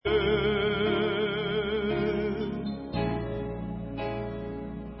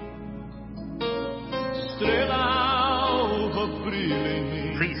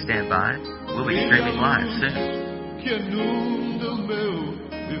stand by. We'll be streaming live soon. Que inunda o meu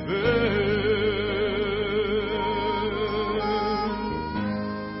viver.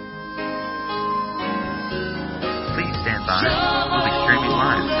 Please stand by. We'll be streaming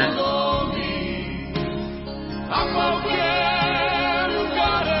live soon. A qualquer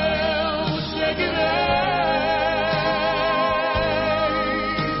lugar eu seguirei.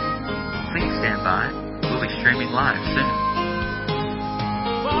 Please stand by. We'll be streaming live soon.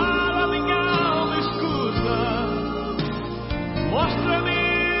 Fala minha alma, escuta. Mostra-me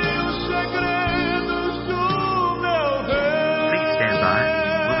os segredos do meu rei. Please stand by.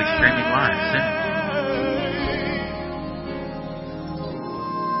 We'll be streaming live soon.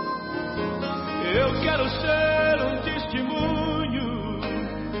 Eu quero ser testemunho.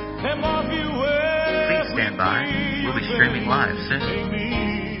 Remove o erro. Please stand by. We'll be streaming live soon. Em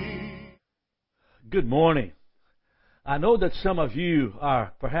mim. Good morning. I know that some of you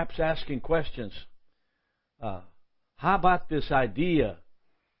are perhaps asking questions. How about this idea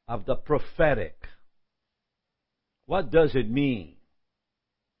of the prophetic? What does it mean?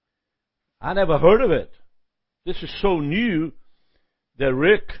 I never heard of it. This is so new that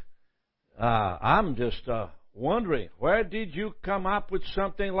Rick, I'm just wondering, where did you come up with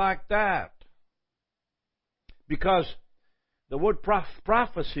something like that? Because the word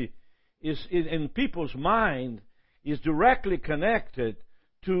prophecy is in people's mind is directly connected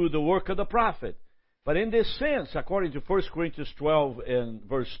to the work of the prophet. But in this sense, according to 1 Corinthians 12 and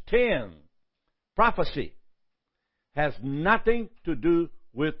verse 10, prophecy has nothing to do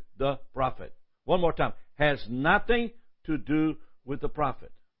with the prophet. One more time. Has nothing to do with the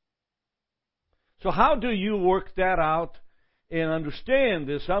prophet. So how do you work that out and understand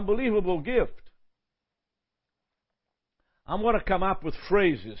this unbelievable gift? I'm going to come up with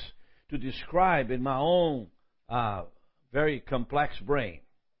phrases to describe in my own very complex brain.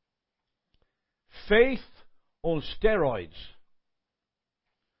 Faith on steroids.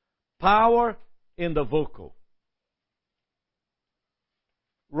 Power in the vocal.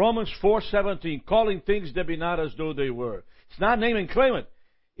 Romans 4:17, calling things that be not as though they were. It's not name and claim it.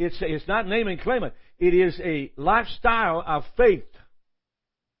 It's not name and claim it. It is a lifestyle of faith.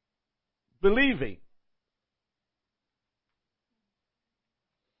 Believing.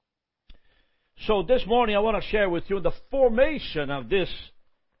 So this morning I want to share with you the formation of this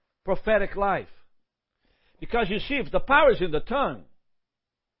prophetic life. Because you see, if the power is in the tongue,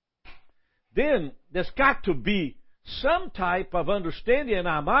 then there's got to be some type of understanding in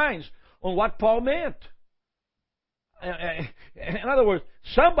our minds on what Paul meant. In other words,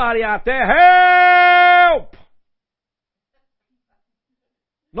 somebody out there, help!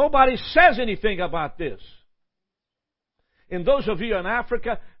 Nobody says anything about this. And those of you in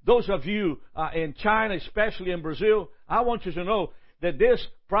Africa, those of you in China, especially in Brazil, I want you to know that this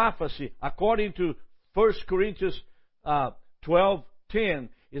prophecy, according to 1 Corinthians 12:10,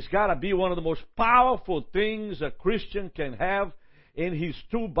 is got to be one of the most powerful things a Christian can have in his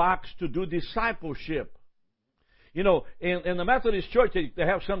toolbox to do discipleship. You know, in the Methodist Church, they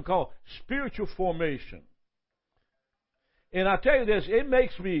have something called spiritual formation. And I tell you this, it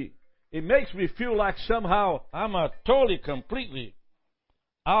makes me feel like somehow I'm totally, completely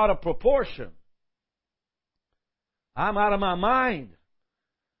out of proportion. I'm out of my mind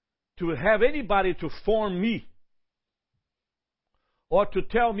to have anybody to form me or to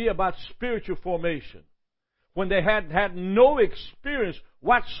tell me about spiritual formation when they had no experience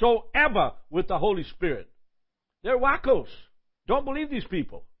whatsoever with the Holy Spirit. They're wackos. Don't believe these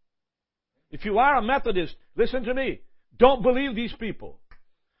people. If you are a Methodist, listen to me. Don't believe these people.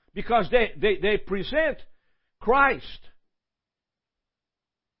 Because they present Christ,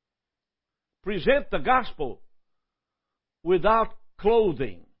 present the gospel without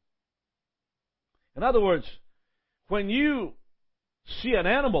clothing. In other words, when you see an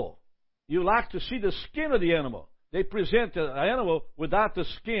animal, you like to see the skin of the animal. They present an animal without the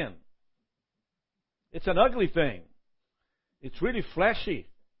skin. It's an ugly thing. It's really fleshy.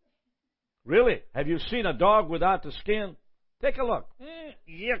 Really? Have you seen a dog without the skin? Take a look.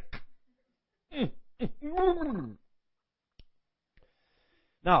 Yuck.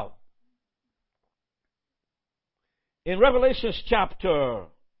 Now, in Revelation chapter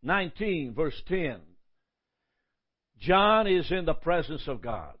 19, verse 10, John is in the presence of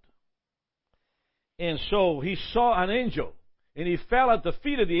God. And so he saw an angel, and he fell at the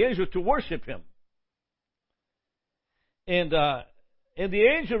feet of the angel to worship him. And the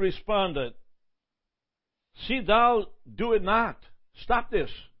angel responded, "See thou do it not." Stop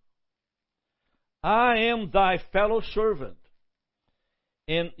this. "I am thy fellow servant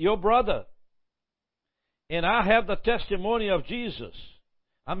and your brother, and I have the testimony of Jesus.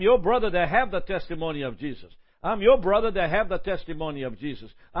 I'm your brother that have the testimony of Jesus. I'm your brother that have the testimony of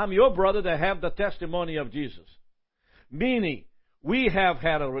Jesus. I'm your brother that have the testimony of Jesus. Meaning, we have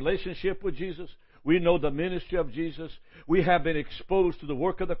had a relationship with Jesus. We know the ministry of Jesus. We have been exposed to the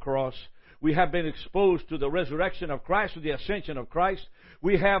work of the cross. We have been exposed to the resurrection of Christ, to the ascension of Christ.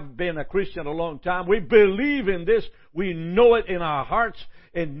 We have been a Christian a long time. We believe in this. We know it in our hearts,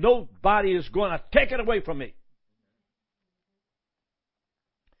 and nobody is going to take it away from me.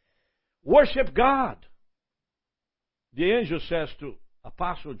 Worship God. The angel says to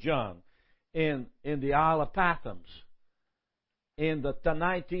Apostle John in the Isle of Patmos, in the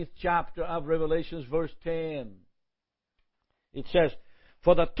 19th chapter of Revelations, verse 10, it says,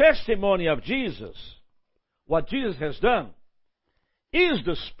 for the testimony of Jesus, what Jesus has done, is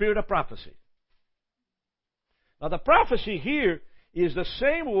the spirit of prophecy. Now, the prophecy here is the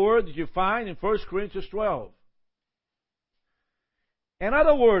same word that you find in 1 Corinthians 12. In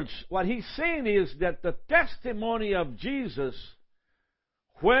other words, what he's saying is that the testimony of Jesus,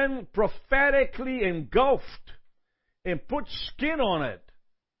 when prophetically engulfed and put skin on it,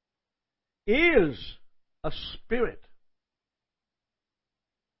 is a spirit.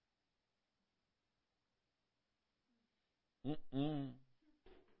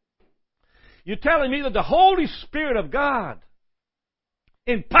 You're telling me that the Holy Spirit of God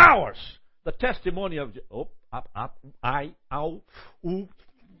empowers the testimony of...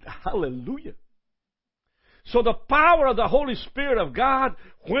 hallelujah. So the power of the Holy Spirit of God,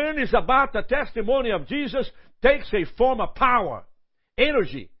 when it's about the testimony of Jesus, takes a form of power,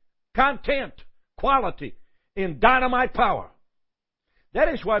 energy, content, quality, in dynamite power. That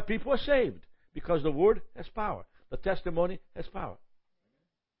is why people are saved, because the Word has power. The testimony has power.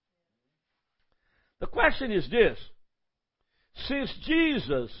 The question is this. Since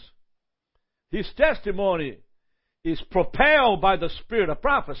Jesus, His testimony is propelled by the spirit of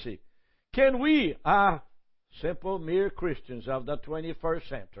prophecy, can we, simple mere Christians of the 21st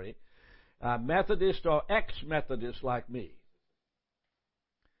century, Methodist or ex-Methodist like me,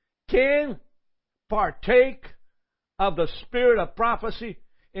 can partake of the spirit of prophecy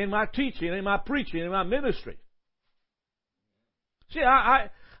in my teaching, in my preaching, in my ministry? See,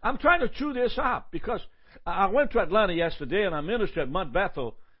 I'm trying to chew this up because I went to Atlanta yesterday and I ministered at Mount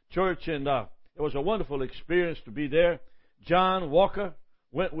Bethel Church, and it was a wonderful experience to be there. John Walker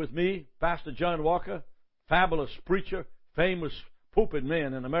went with me, Pastor John Walker, fabulous preacher, famous pulpit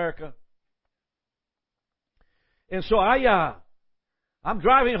man in America. And so I'm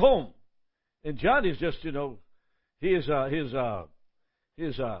driving home, and John is just, he's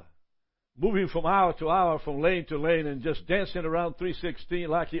moving from hour to hour, from lane to lane, and just dancing around 316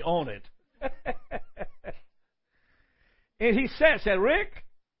 like he owned it. And he said, Rick,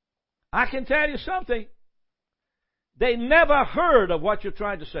 I can tell you something. They never heard of what you're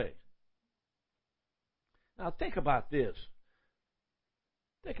trying to say. Now think about this.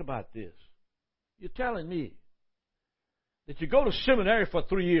 Think about this. You're telling me that you go to seminary for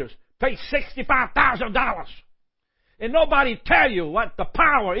 3 years, pay $65,000, and nobody tell you what the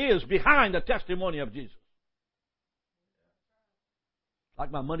power is behind the testimony of Jesus. I'd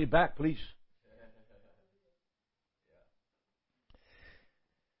like my money back, please.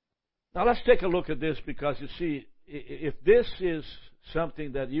 Now let's take a look at this, because you see, if this is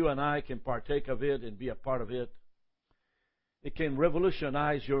something that you and I can partake of it and be a part of it, it can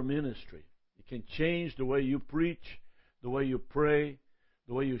revolutionize your ministry. It can change the way you preach, the way you pray,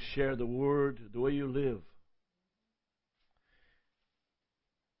 the way you share the Word, the way you live.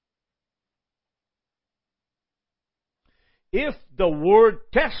 If the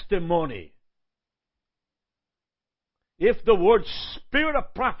word testimony, if the word spirit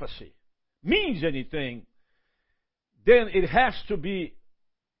of prophecy means anything, then it has to be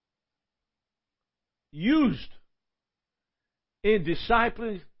used in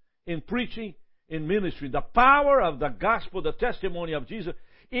discipling, in preaching, in ministry. The power of the gospel, the testimony of Jesus,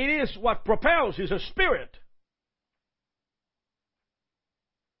 it is what propels, is a spirit.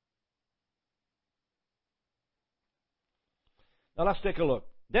 Now let's take a look.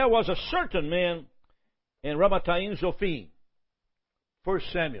 There was a certain man in Ramathaim Zophim, 1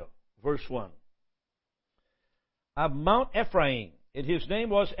 Samuel, verse 1, of Mount Ephraim, and his name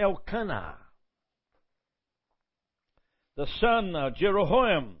was Elkanah, the son of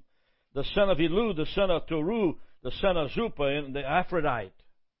Jeroham, the son of Elud, the son of Toru, the son of Zuppah, and the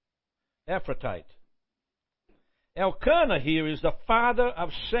Ephratite. Elkanah here is the father of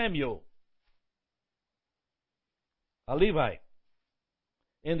Samuel, a Levite,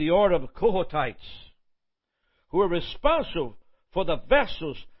 in the order of Kohathites, who were responsible for the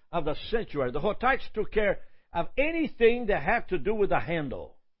vessels of the sanctuary. The Kohathites took care of anything that had to do with the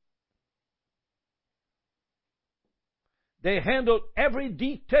handle. They handled every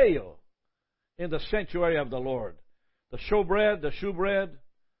detail in the sanctuary of the Lord. The showbread,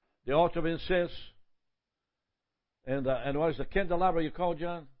 the altar of incense, and what is the candelabra you call,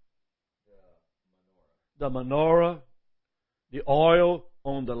 John? The menorah, the oil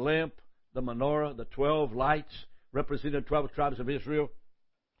on the lamp, the menorah, the 12 lights representing 12 tribes of Israel.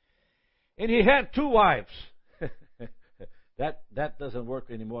 And he had 2 wives. That doesn't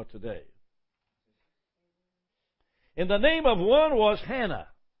work anymore today. And the name of one was Hannah.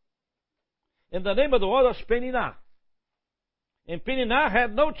 And the name of the other was Peninnah. And Peninnah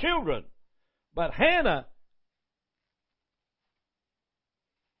had no children. But Peninnah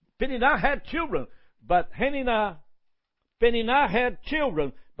had children. But Peninnah had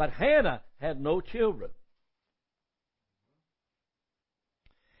children. But Hannah had no children.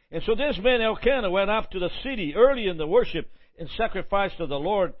 And so this man Elkanah went up to the city early in the worship and sacrificed to the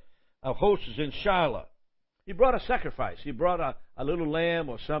Lord of hosts in Shiloh. He brought a sacrifice. He brought a little lamb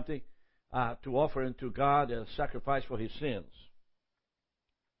or something to offer unto God as a sacrifice for his sins.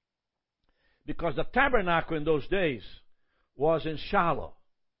 Because the tabernacle in those days was in Shiloh.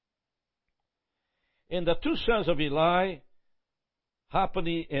 And the 2 sons of Eli,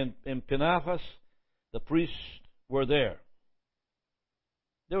 Hophni and Phinehas, the priests, were there.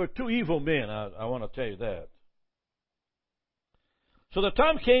 There were 2 evil men, I want to tell you that. So the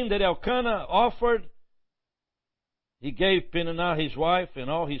time came that Elkanah offered. He gave Peninnah his wife and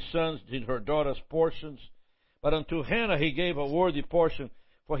all his sons and her daughters portions. But unto Hannah he gave a worthy portion,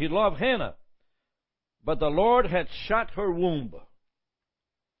 for he loved Hannah. But the Lord had shut her womb.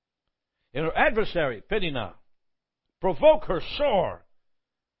 And her adversary, Peninnah, provoked her sore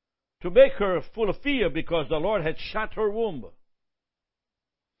to make her full of fear, because the Lord had shut her womb.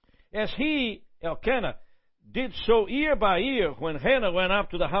 As he, Elkanah, did so year by year when Hannah went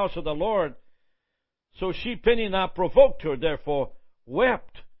up to the house of the Lord, so she, Peninnah, provoked her, therefore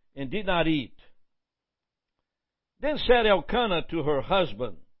wept and did not eat. Then said Elkanah to her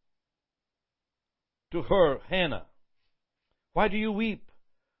husband, to her, Hannah, why do you weep?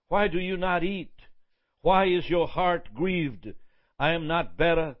 Why do you not eat? Why is your heart grieved? I am not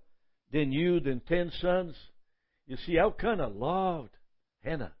better than 10 sons. You see, Elkanah loved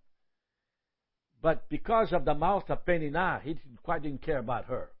Hannah. But because of the mouth of Peninnah, he didn't care about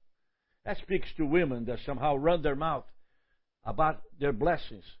her. That speaks to women that somehow run their mouth about their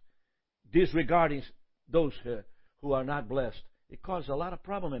blessings, disregarding those who are not blessed. It causes a lot of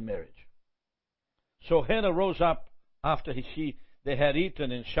problem in marriage. So Hannah rose up after they had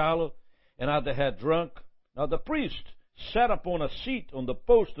eaten in Shiloh, and after they had drunk. Now the priest sat upon a seat on the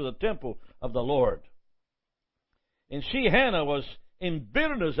post of the temple of the Lord. And she, Hannah, was in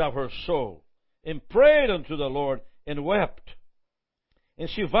bitterness of her soul, and prayed unto the Lord, and wept. And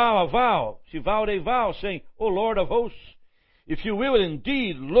she vowed a vow, saying, O Lord of hosts, if you will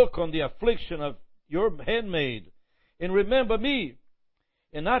indeed look on the affliction of your handmaid, and remember me,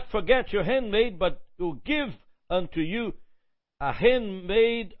 and not forget your handmaid, but will give unto you a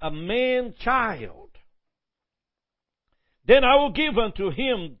handmaid, a man-child, then I will give unto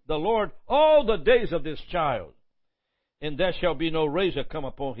him, the Lord, all the days of this child, and there shall be no razor come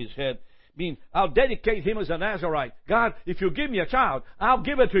upon his head. Mean, I'll dedicate him as a Nazarite. God, if you give me a child, I'll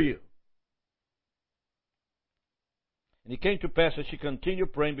give it to you. And it came to pass as she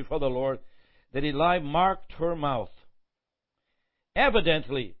continued praying before the Lord, that Eli marked her mouth.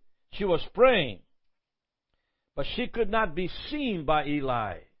 Evidently, she was praying, but she could not be seen by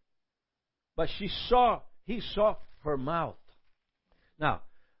Eli. But he saw her mouth. Now,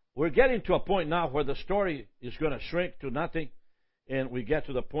 we're getting to a point now where the story is going to shrink to nothing, and we get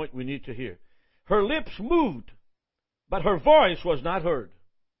to the point we need to hear. Her lips moved, but her voice was not heard.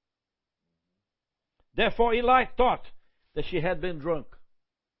 Therefore Eli thought that she had been drunk.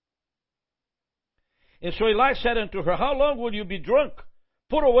 And so Eli said unto her, how long will you be drunk?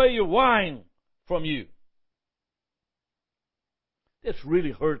 Put away your wine from you. This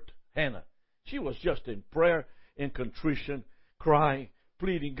really hurt Hannah. She was just in prayer, in contrition, crying,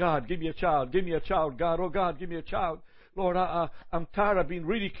 pleading, God, give me a child, God, oh God, give me a child. Lord, I'm tired of being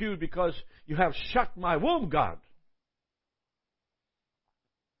ridiculed because you have shut my womb, God.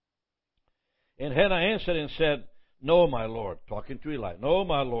 And Hannah answered and said, no, my Lord, talking to Eli, no,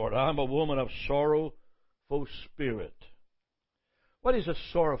 my Lord, I'm a woman of sorrowful spirit. What is a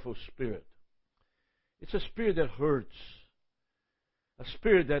sorrowful spirit? It's a spirit that hurts, a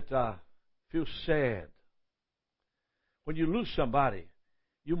spirit that feels sad. When you lose somebody,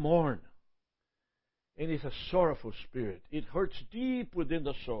 you mourn. And it's a sorrowful spirit. It hurts deep within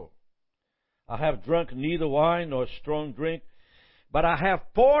the soul. I have drunk neither wine nor strong drink, but I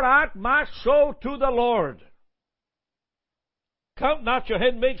have poured out my soul to the Lord. count not your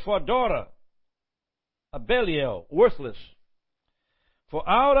handmaid for a daughter, a Belial, worthless. For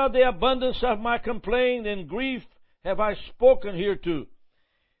out of the abundance of my complaint and grief have I spoken hereto.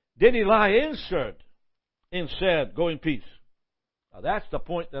 Then Eli answered and said, Go in peace. Now that's the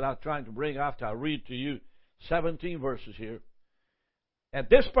point that I'm trying to bring after I read to you 17 verses here. At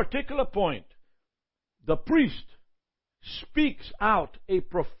this particular point, the priest speaks out a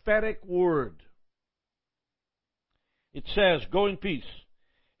prophetic word. It says, Go in peace,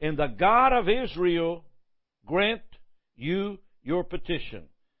 and the God of Israel grant you your petition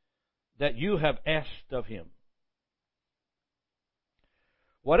that you have asked of him.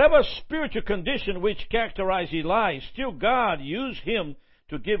 Whatever spiritual condition which characterized Eli, still God used him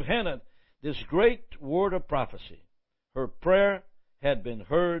to give Hannah this great word of prophecy. Her prayer had been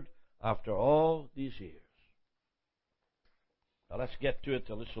heard after all these years. Now let's get to it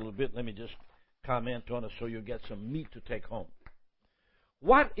a little bit. Let me just comment on it so you get some meat to take home.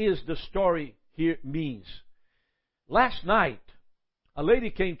 What is the story here means? Last night, a lady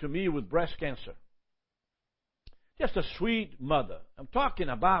came to me with breast cancer. Just a sweet mother. I'm talking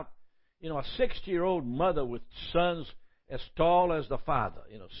about, a 60-year-old mother with sons as tall as the father.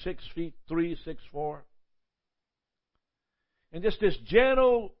 6'3", 6'4". And just this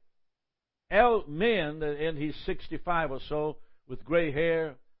gentle man, and he's 65 or so, with gray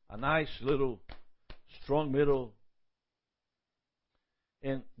hair, a nice little strong middle.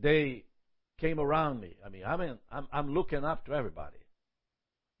 And they came around me. I'm looking up to everybody.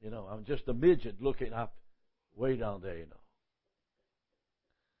 I'm just a midget looking up way down there,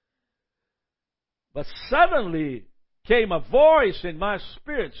 But suddenly came a voice in my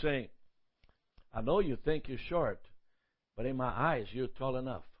spirit saying, I know you think you're short, but in my eyes you're tall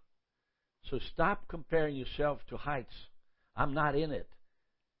enough. So stop comparing yourself to heights. I'm not in it.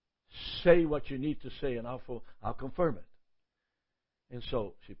 Say what you need to say, and I'll confirm it. And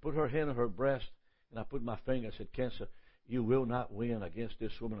so she put her hand on her breast, and I put my finger and said, Cancer, you will not win against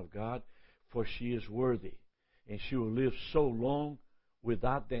this woman of God, for she is worthy, and she will live so long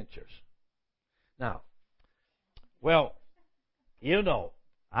without dentures. Now,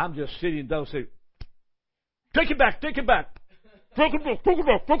 I'm just sitting down saying, take it back. Take it back.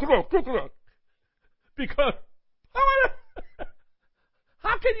 Because,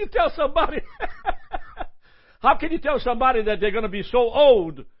 how can you tell somebody, that they're going to be so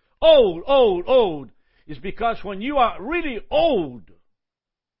old? It's because when you are really old,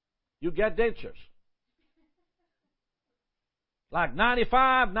 you get dentures. Like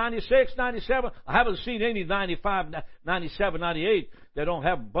 95, 96, 97. I haven't seen any 95, 97, 98 that don't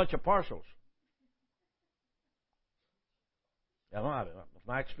have a bunch of partials. That's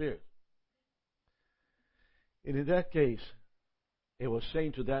my experience. And in that case, it was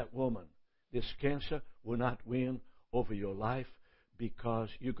saying to that woman, this cancer will not win over your life because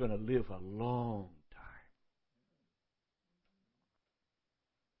you're going to live a long time.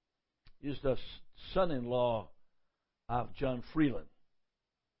 He's the son-in-law of John Freeland.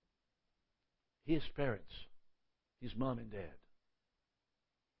 His parents, his mom and dad.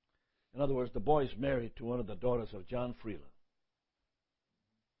 In other words, the boy is married to one of the daughters of John Freeland.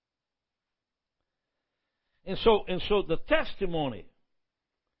 And so the testimony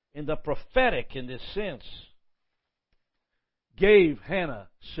and the prophetic in this sense gave Hannah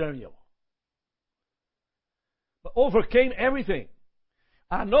Samuel. But overcame everything.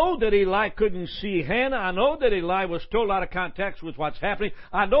 I know that Eli couldn't see Hannah. I know that Eli was totally out of context with what's happening.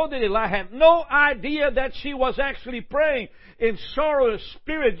 I know that Eli had no idea that she was actually praying in sorrow,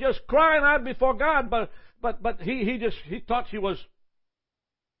 spirit, just crying out before God. But he thought she was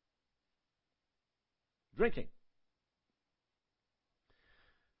drinking.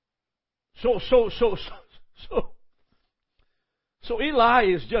 So Eli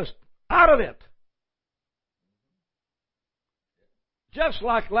is just out of it. Just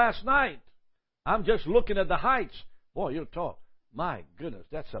like last night. I'm just looking at the heights. Boy, you're tall. My goodness,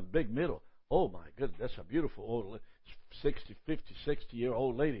 that's a big middle. Oh my goodness, that's a beautiful old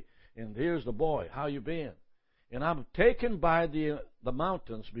 60-year-old lady. And here's the boy. How you been? And I'm taken by the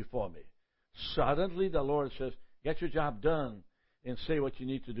mountains before me. Suddenly the Lord says, get your job done and say what you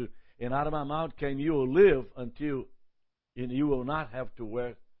need to do. And out of my mouth came, you will live until and you will not have to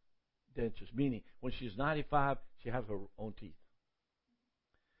wear dentures. Meaning, when she's 95, she has her own teeth.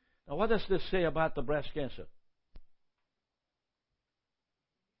 Now, what does this say about the breast cancer?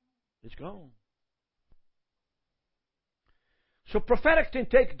 It's gone. So prophetic can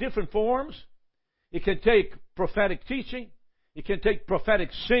take different forms. It can take prophetic teaching. It can take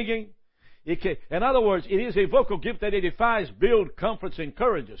prophetic singing. In other words, it is a vocal gift that edifies, builds, comforts,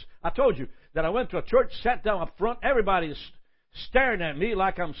 encourages. I told you that I went to a church, sat down up front. Everybody is staring at me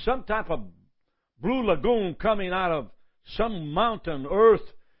like I'm some type of blue lagoon coming out of some mountain, earth,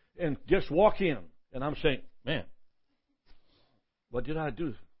 and just walk in. And I'm saying, man, what did I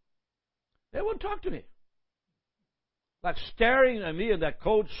do? They wouldn't talk to me. Like staring at me in that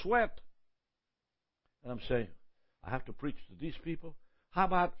cold sweat. And I'm saying, I have to preach to these people? How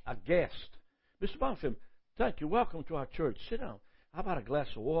about a guest? Mr. Bonfim, thank you. Welcome to our church. Sit down. How about a glass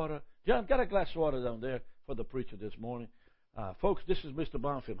of water? John, got a glass of water down there for the preacher this morning. Folks, this is Mr.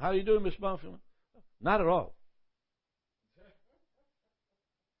 Bonfim. How are you doing, Mr. Bonfim? Not at all.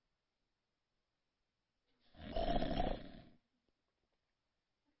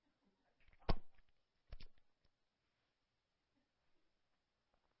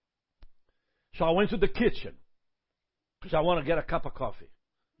 So I went to the kitchen because I want to get a cup of coffee.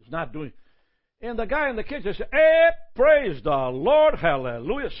 It's not doing. And the guy in the kitchen said, "Hey, praise the Lord,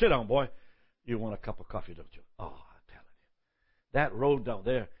 hallelujah. Sit down, boy. You want a cup of coffee, don't you?" Oh, I'm telling you. That road down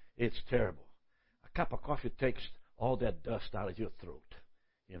there, it's terrible. A cup of coffee takes all that dust out of your throat,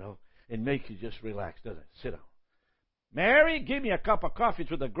 you know, and makes you just relax, doesn't it? Sit down. Mary, give me a cup of coffee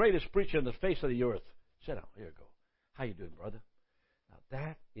to the greatest preacher on the face of the earth. Sit down. Here you go. How you doing, brother? Now,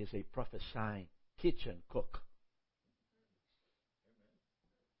 that is a prophesying kitchen cook.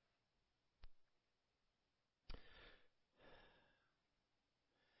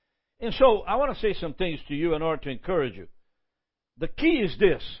 And so, I want to say some things to you in order to encourage you. The key is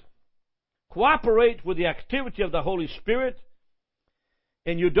this. Cooperate with the activity of the Holy Spirit,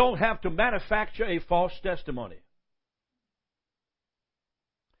 and you don't have to manufacture a false testimony.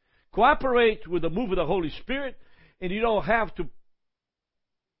 Cooperate with the move of the Holy Spirit, and you don't have to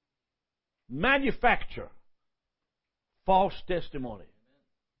manufacture false testimony.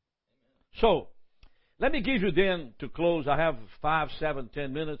 So, let me give you then, to close, I have 5, 7,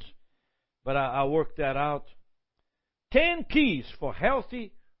 10 minutes, but I'll work that out. 10 keys for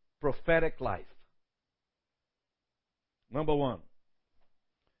healthy prophetic life. Number 1.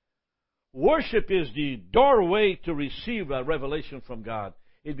 Worship is the doorway to receive a revelation from God.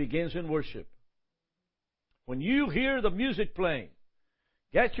 It begins in worship. When you hear the music playing,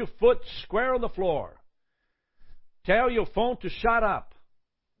 get your foot square on the floor. Tell your phone to shut up.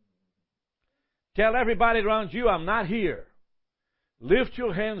 Tell everybody around you, I'm not here. Lift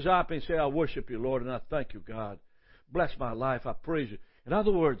your hands up and say, I worship you, Lord, and I thank you, God. Bless my life. I praise you. In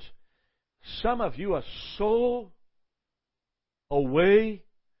other words, some of you are so away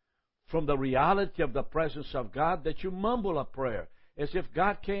from the reality of the presence of God that you mumble a prayer as if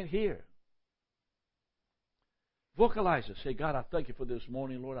God can't hear. Vocalize it. Say, God, I thank you for this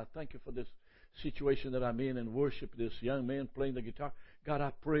morning, Lord. I thank you for this situation that I'm in and worship this young man playing the guitar. God,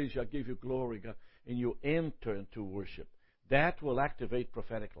 I praise you. I give you glory, God. And you enter into worship. That will activate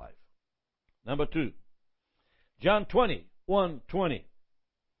prophetic life. Number 2, John 20:1-20.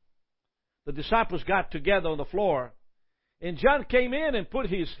 The disciples got together on the floor, and John came in and put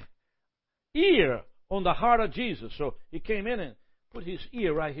his ear on the heart of Jesus. So he came in and put his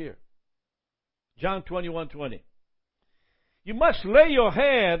ear right here. John 21:20. You must lay your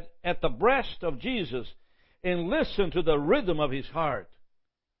head at the breast of Jesus and listen to the rhythm of his heart.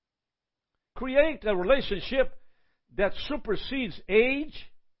 Create a relationship that supersedes age,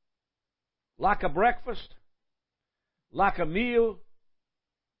 like a breakfast, like a meal,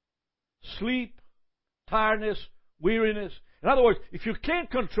 sleep, tiredness, weariness. In other words, if you can't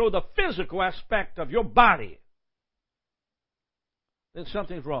control the physical aspect of your body, then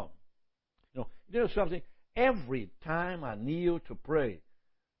something's wrong. You know something? Every time I kneel to pray,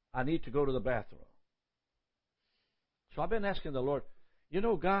 I need to go to the bathroom. So I've been asking the Lord,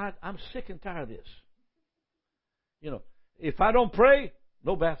 God, I'm sick and tired of this. If I don't pray,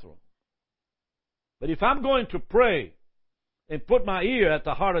 no bathroom. But if I'm going to pray and put my ear at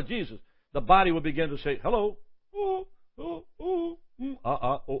the heart of Jesus, the body will begin to say, hello, oh, oh, oh,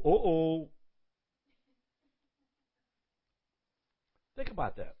 oh, oh, oh. Think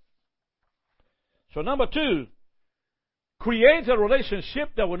about that. So number 2, create a relationship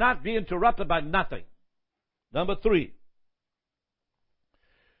that will not be interrupted by nothing. Number 3,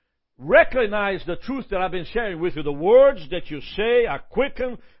 recognize the truth that I've been sharing with you. The words that you say are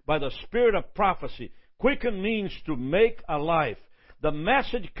quickened by the spirit of prophecy. Quicken means to make alive. The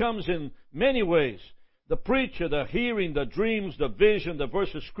message comes in many ways. The preacher, the hearing, the dreams, the vision, the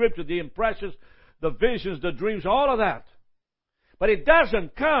verse of scripture, the impressions, the visions, the dreams, all of that. But it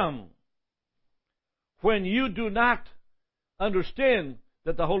doesn't come when you do not understand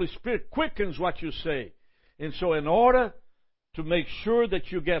that the Holy Spirit quickens what you say. And so in order to make sure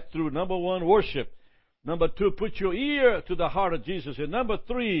that you get through, number 1, worship. Number 2, put your ear to the heart of Jesus. And number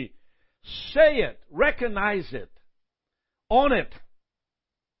 3, say it, recognize it, on it.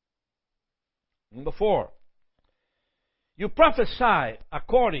 Number 4, you prophesy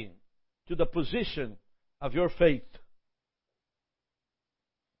according to the position of your faith.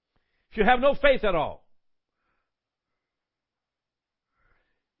 If you have no faith at all,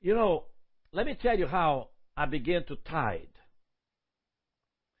 you know, let me tell you how I began to tithe.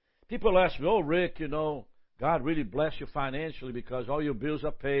 People ask me, oh, Rick, you know, God really bless you financially because all your bills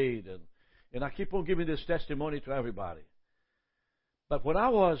are paid. And I keep on giving this testimony to everybody. But when I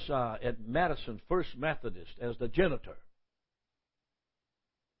was at Madison First Methodist as the janitor,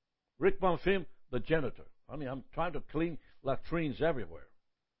 Rick Bonfim, the janitor. I mean, I'm trying to clean latrines everywhere.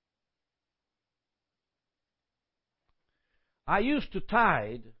 I used to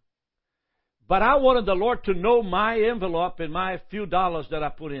tithe, but I wanted the Lord to know my envelope and my few dollars that I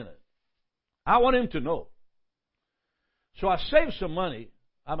put in it. I want Him to know. So I saved some money.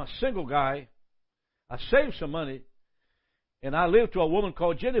 I'm a single guy. I saved some money, and I lived to a woman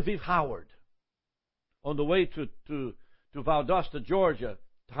called Genevieve Howard on the way to Valdosta, Georgia,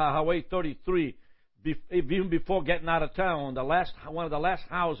 Highway 33, even before getting out of town, one of the last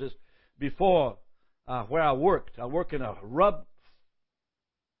houses before where I worked. I worked in a rub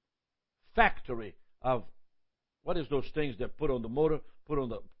factory of, what is those things that put on the motor, put on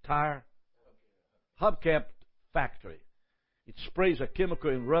the tire? Hubcap factory. It sprays a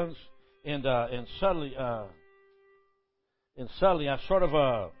chemical and runs, and suddenly I sort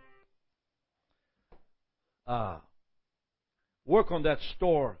of work on that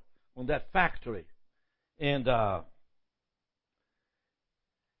store, on that factory, and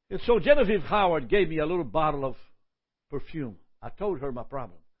so Genevieve Howard gave me a little bottle of perfume. I told her my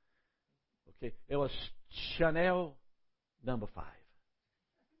problem. Okay, it was Chanel number 5.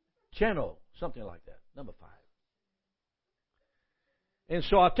 Chanel, something like that, number 5. And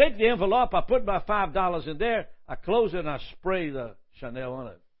so I take the envelope, I put my $5 in there, I close it, and I spray the Chanel on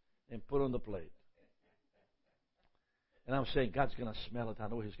it and put it on the plate. And I'm saying, God's going to smell it. I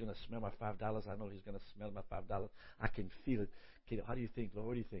know He's going to smell my $5. I know He's going to smell my $5. I can feel it. Okay, how do you think, Lord?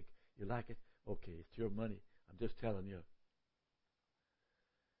 What do you think? You like it? Okay, it's your money. I'm just telling you.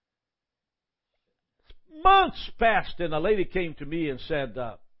 Months passed, and a lady came to me and said,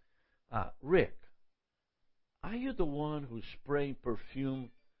 Rick, are you the one who's spraying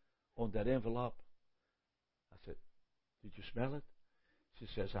perfume on that envelope? I said, did you smell it? She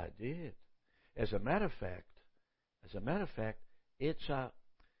says, I did. As a matter of fact, it's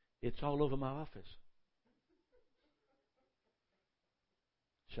all over my office.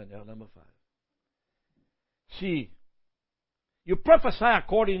 Chanel number 5. See, you prophesy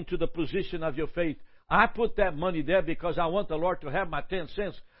according to the position of your faith. I put that money there because I want the Lord to have my 10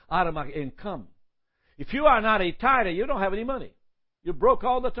 cents out of my income. If you are not a tither, you don't have any money. You're broke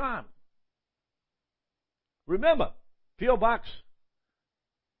all the time. Remember, P.O. Box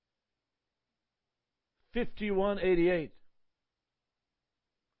 5188,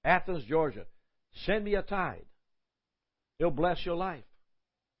 Athens, Georgia. Send me a tithe. It'll bless your life.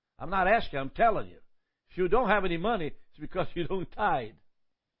 I'm not asking, I'm telling you. If you don't have any money, it's because you don't tithe.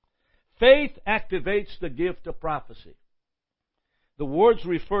 Faith activates the gift of prophecy. The words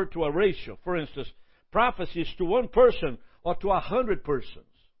refer to a ratio. For instance, prophecy is to one person or to 100 persons.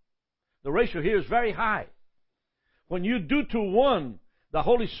 The ratio here is very high. When you do to one, the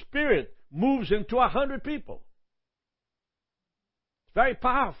Holy Spirit moves into 100 people. It's very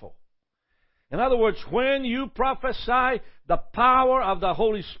powerful. In other words, when you prophesy, the power of the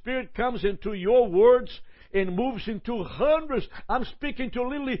Holy Spirit comes into your words and moves into hundreds. I'm speaking to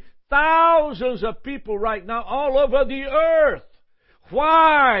literally thousands of people right now all over the earth.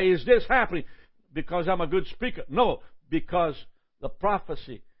 Why is this happening? Because I'm a good speaker? No, because the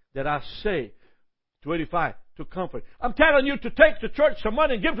prophecy that I say to edify, to comfort. I'm telling you to take the church some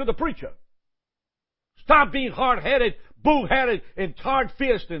money and give to the preacher. Stop being hard-headed, bull-headed, and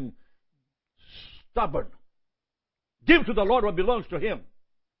hard-fisted and stubborn. Give to the Lord what belongs to Him.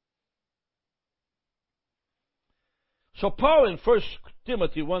 So Paul in 1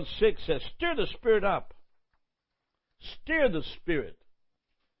 Timothy 1:6 says, stir the Spirit up. Stir the Spirit.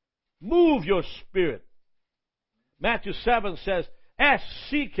 Move your spirit. Matthew 7 says, ask,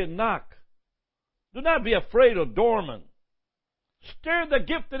 seek, and knock. Do not be afraid or dormant. Stir the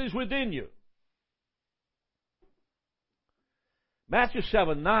gift that is within you. Matthew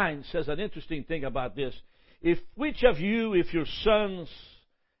 7:9 says an interesting thing about this. If which of you, if your sons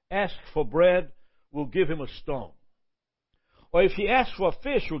ask for bread, will give him a stone? Or if he asks for a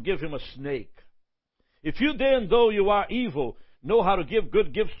fish, will give him a snake? If you then, though you are evil, know how to give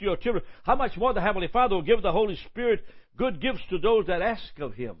good gifts to your children, how much more the Heavenly Father will give the Holy Spirit good gifts to those that ask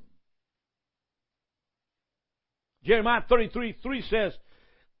of Him? Jeremiah 33:3 says,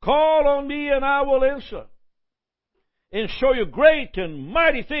 call on me and I will answer, and show you great and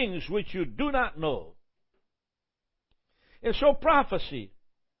mighty things which you do not know. And so prophecy,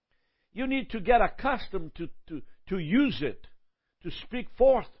 you need to get accustomed to use it, to speak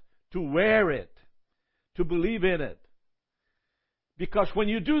forth, to wear it, to believe in it. Because when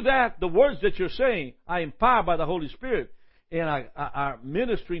you do that, the words that you're saying are empowered by the Holy Spirit and are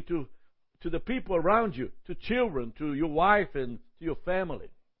ministering to the people around you, to children, to your wife, and to your family.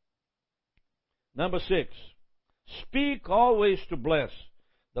 Number 6, speak always to bless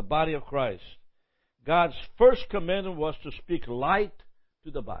the body of Christ. God's first commandment was to speak light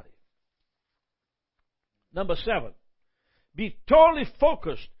to the body. Number 7, be totally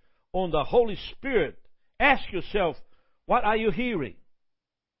focused on the Holy Spirit. Ask yourself, what are you hearing?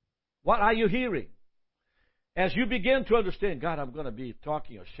 What are you hearing? As you begin to understand, God, I'm going to be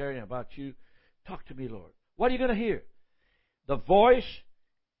talking or sharing about you. Talk to me, Lord. What are you going to hear? The voice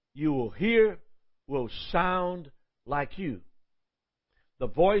you will hear will sound like you. The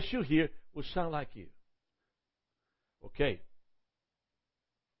voice you hear will sound like you. Okay.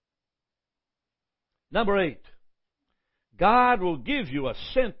 Number 8. God will give you a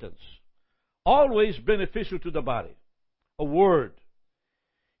sentence, always beneficial to the body. A word.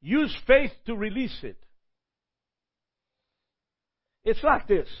 Use faith to release it. It's like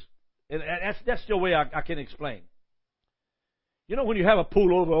this. And that's the way I can explain. You know when you have a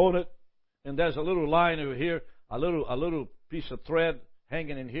pullover on it, and there's a little line over here, a little piece of thread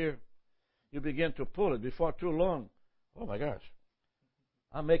hanging in here, you begin to pull it. Before too long, oh my gosh,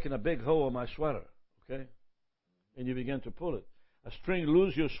 I'm making a big hole in my sweater, okay? And you begin to pull it. A string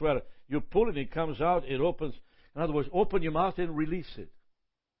loses your sweater. You pull it, it comes out, it opens. In other words, open your mouth and release it.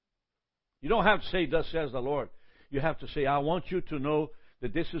 You don't have to say, thus says the Lord. You have to say, I want you to know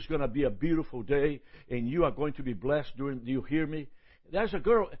that this is going to be a beautiful day, and you are going to be blessed do you hear me? There's a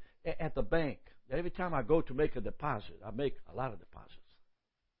girl at the bank that every time I go to make a deposit, I make a lot of deposits.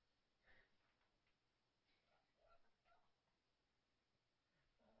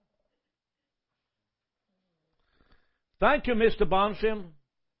 Thank you, Mr. Bonfim.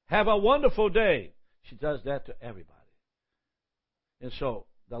 Have a wonderful day. She does that to everybody. And so,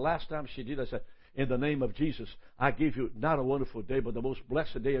 the last time she did, I said, in the name of Jesus, I give you not a wonderful day, but the most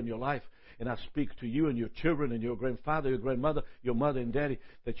blessed day in your life. And I speak to you and your children and your grandfather, your grandmother, your mother and daddy,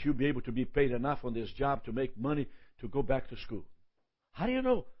 that you'll be able to be paid enough on this job to make money to go back to school. How do you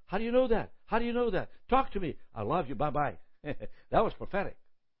know? How do you know that? How do you know that? Talk to me. I love you. Bye-bye. That was prophetic.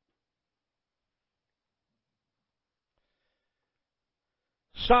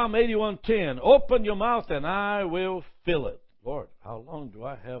 Psalm 81:10. Open your mouth and I will fill it. Lord, how long do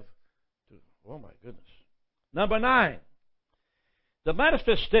I have to? Oh my goodness. Number 9. The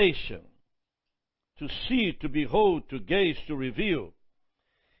manifestation, to see, to behold, to gaze, to reveal,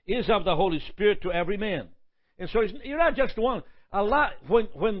 is of the Holy Spirit to every man. And so you're not just one. A lot.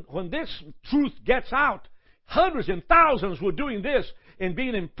 When this truth gets out, hundreds and thousands were doing this and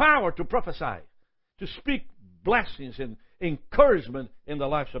being empowered to prophesy, to speak blessings and encouragement in the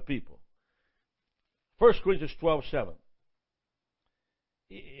lives of people. 1 Corinthians 12:7.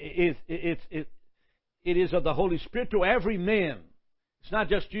 It is of the Holy Spirit to every man. It's not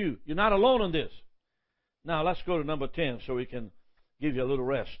just you. You're not alone in this. Now let's go to number 10 so we can give you a little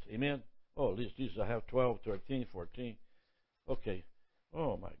rest. Amen? Oh, these I have 12, 13, 14. Okay.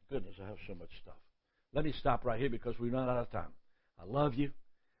 Oh my goodness, I have so much stuff. Let me stop right here because we're not out of time. I love you.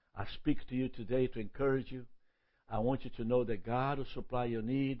 I speak to you today to encourage you. I want you to know that God will supply your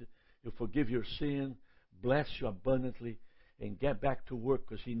need. He'll forgive your sin, bless you abundantly, and get back to work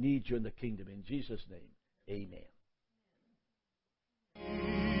because He needs you in the kingdom. In Jesus' name, amen.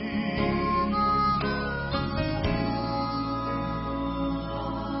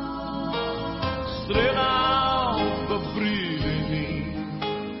 Estrela alva brilha em mim,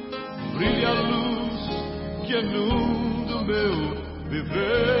 brilha a luz que inunda o meu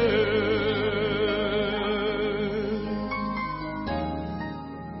viver.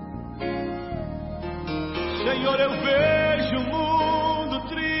 Senhor, eu vejo o mundo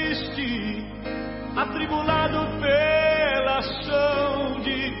triste, atribulado pela ação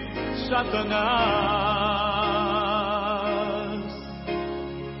de Satanás.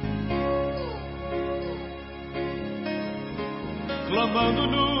 Clamando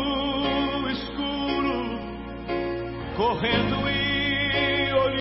no escuro, correndo